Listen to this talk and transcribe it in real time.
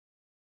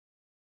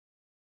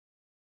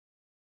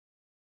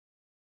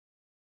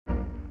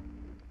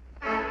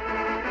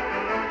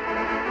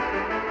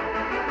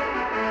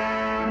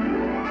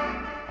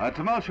A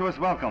tumultuous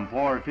welcome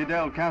for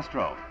Fidel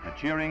Castro. A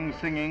cheering,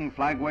 singing,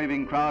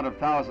 flag-waving crowd of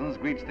thousands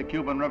greets the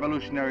Cuban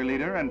revolutionary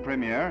leader and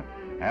premier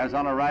as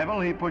on arrival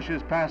he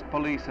pushes past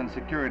police and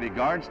security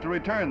guards to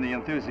return the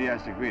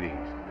enthusiastic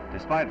greetings,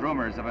 despite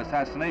rumors of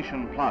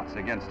assassination plots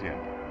against him.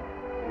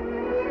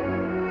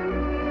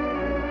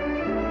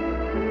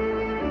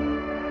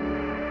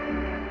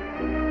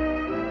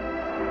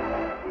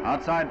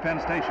 Outside Penn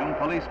Station,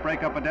 police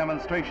break up a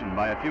demonstration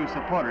by a few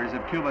supporters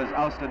of Cuba's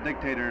ousted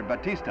dictator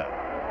Batista.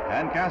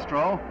 And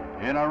Castro,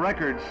 in a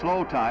record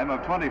slow time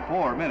of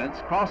 24 minutes,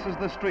 crosses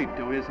the street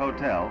to his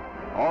hotel,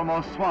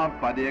 almost swamped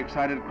by the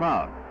excited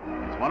crowd.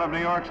 It's one of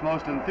New York's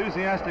most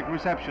enthusiastic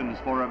receptions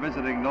for a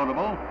visiting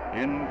notable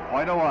in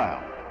quite a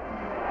while.